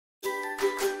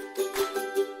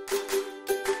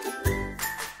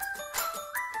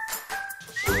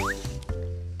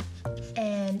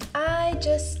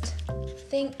just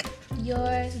think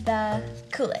you're the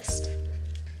coolest.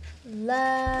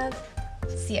 Love,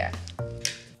 Sierra.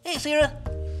 Hey, Sierra.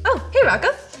 Oh, hey, Rocco.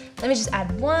 Let me just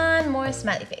add one more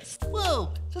smiley face.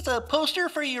 Whoa, is this a poster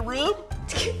for your room?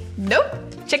 Nope.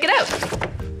 Check it out.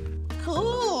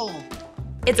 Cool.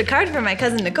 It's a card from my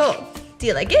cousin Nicole. Do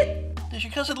you like it? Does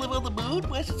your cousin live on the moon?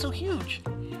 Why is it so huge?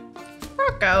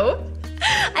 Rocco,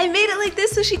 I made it like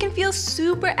this so she can feel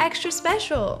super extra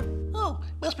special. Oh,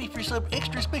 must be for some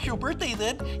extra special birthday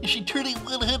then. Is she turning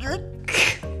 100?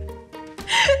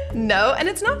 No, and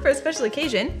it's not for a special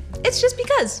occasion. It's just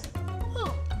because.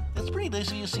 Oh, that's pretty nice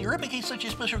of you, Sierra, making such a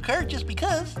special card just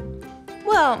because.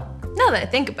 Well, now that I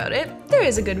think about it, there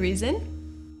is a good reason.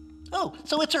 Oh,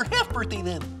 so it's her half birthday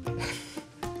then.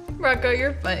 Rocco,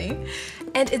 you're funny.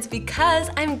 And it's because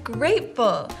I'm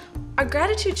grateful. Our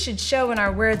gratitude should show in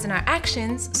our words and our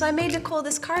actions, so I made Nicole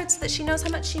this card so that she knows how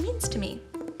much she means to me.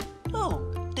 Oh,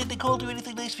 did Nicole do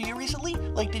anything nice for you recently?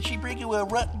 Like, did she bring you a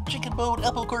rotten chicken bone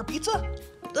apple core pizza?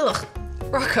 Ugh,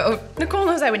 Rocco, Nicole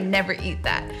knows I would never eat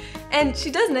that. And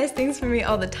she does nice things for me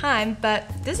all the time, but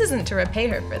this isn't to repay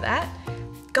her for that.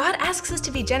 God asks us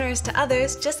to be generous to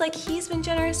others just like He's been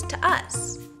generous to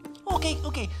us.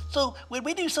 Okay, so when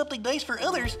we do something nice for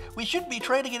others, we shouldn't be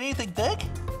trying to get anything back?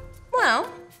 Well,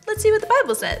 let's see what the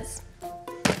Bible says.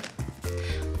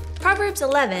 Proverbs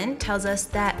 11 tells us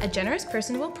that a generous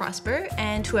person will prosper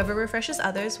and whoever refreshes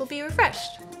others will be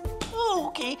refreshed. Oh,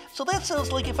 okay, so that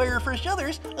sounds like if I refresh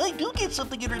others, I do get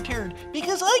something in return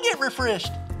because I get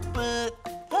refreshed. But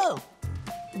how?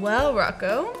 Well,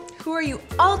 Rocco, who are you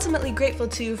ultimately grateful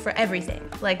to for everything?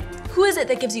 Like, who is it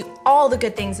that gives you all the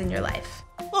good things in your life?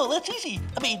 Oh, that's easy.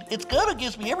 I mean, it's God who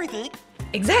gives me everything.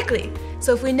 Exactly.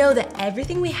 So if we know that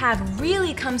everything we have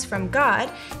really comes from God,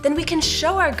 then we can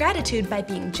show our gratitude by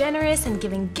being generous and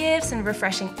giving gifts and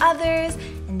refreshing others,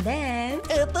 and then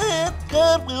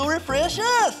God will refresh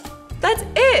us. That's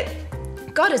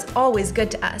it! God is always good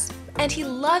to us, and He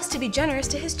loves to be generous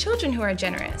to His children who are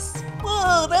generous.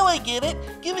 Whoa, now I get it.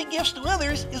 Giving gifts to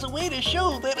others is a way to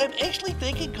show that I'm actually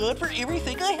thanking God for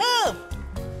everything I have.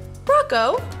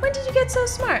 Rocco, when did you get so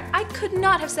smart? I could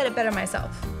not have said it better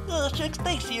myself. Oh, shucks,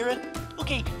 thanks, Sierra.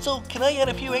 Okay, so can I add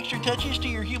a few extra touches to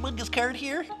your humongous card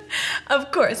here?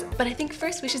 Of course, but I think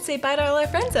first we should say bye to all our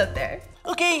friends out there.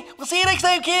 Okay, we'll see you next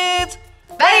time, kids!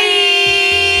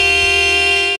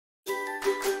 Bye!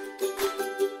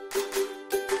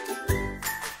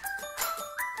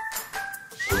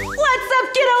 What's up,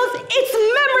 kiddos? It's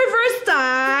memory verse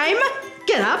time!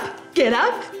 Get up, get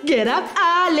up, get up.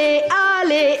 Ale,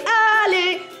 ale,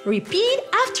 ale. Repeat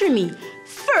after me.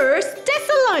 1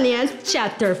 Thessalonians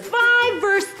chapter 5,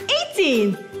 verse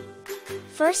 18.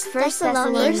 1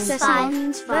 Thessalonians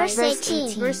 5,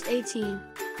 verse 18.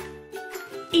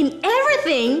 In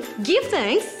everything, give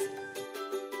thanks,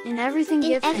 In everything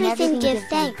give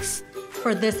thanks.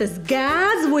 for this is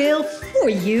God's will for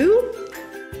you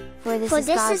For this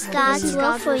is God's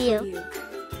will for you.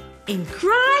 in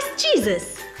Christ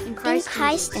Jesus. In Christ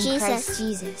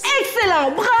Jesus.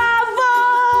 Excellent! Bravo!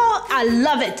 I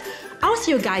love it. I'll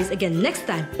see you guys again next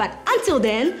time. But until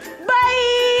then,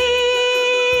 bye!